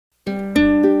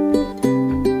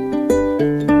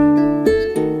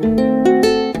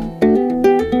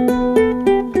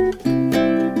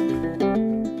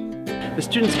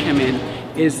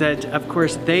is that, of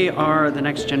course, they are the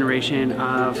next generation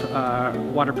of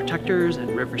water protectors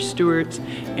and river stewards,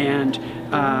 and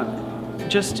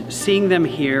just seeing them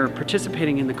here,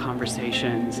 participating in the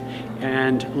conversations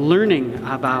and learning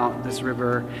about this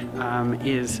river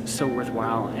is so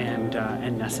worthwhile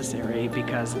and necessary,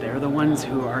 because they're the ones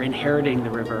who are inheriting the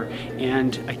river.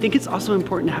 And I think it's also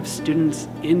important to have students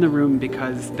in the room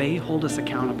because they hold us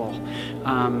accountable,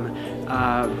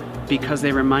 because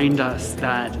they remind us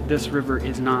that this river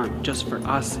is not just for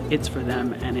us, it's for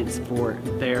them, and it's for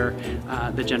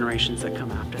the generations that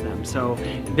come after them. So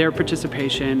their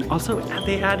participation also,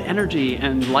 they add energy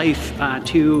and life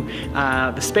to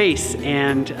the space,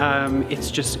 and it's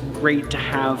just great to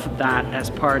have that as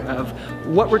part of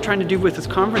what we're trying to do with this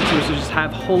conference, is to just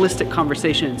have holistic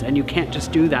conversations. And you can't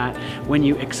just do that when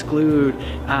you exclude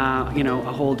you know,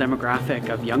 a whole demographic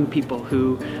of young people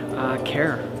who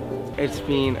care. It's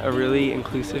been a really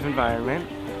inclusive environment.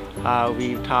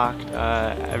 We've talked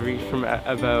about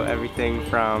everything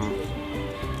from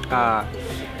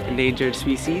endangered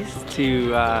species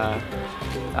to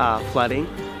flooding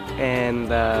in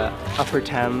the Upper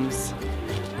Thames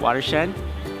watershed.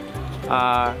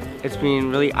 It's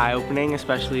been really eye-opening,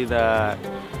 especially the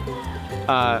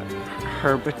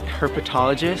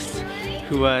herpetologist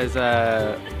who was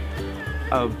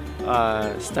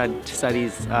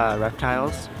studies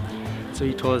reptiles. So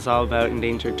he told us all about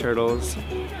endangered turtles,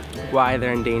 why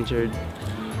they're endangered,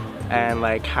 and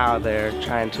like how they're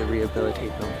trying to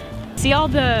rehabilitate them. See all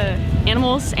the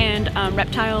animals and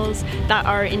reptiles that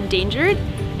are endangered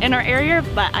in our area,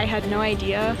 but I had no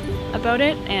idea about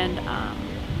it, and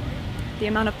the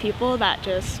amount of people that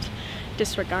just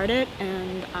disregard it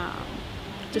and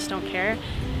just don't care.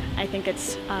 I think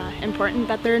it's important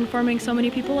that they're informing so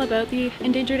many people about the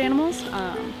endangered animals,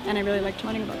 and I really liked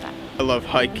learning about that. I love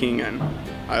hiking and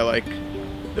I like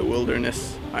the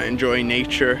wilderness. I enjoy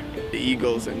nature, the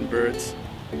eagles and birds.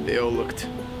 They looked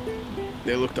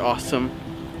awesome.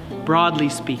 Broadly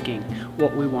speaking,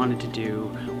 what we wanted to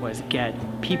do was get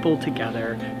people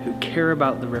together who care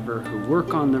about the river, who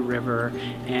work on the river,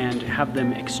 and have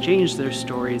them exchange their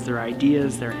stories, their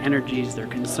ideas, their energies, their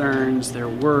concerns, their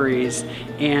worries,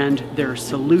 and their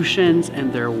solutions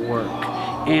and their work.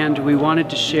 And we wanted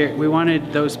to share, we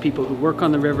wanted those people who work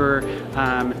on the river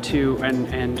and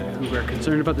who are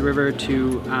concerned about the river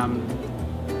to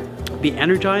be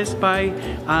energized by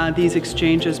these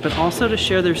exchanges, but also to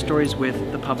share their stories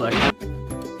with the public.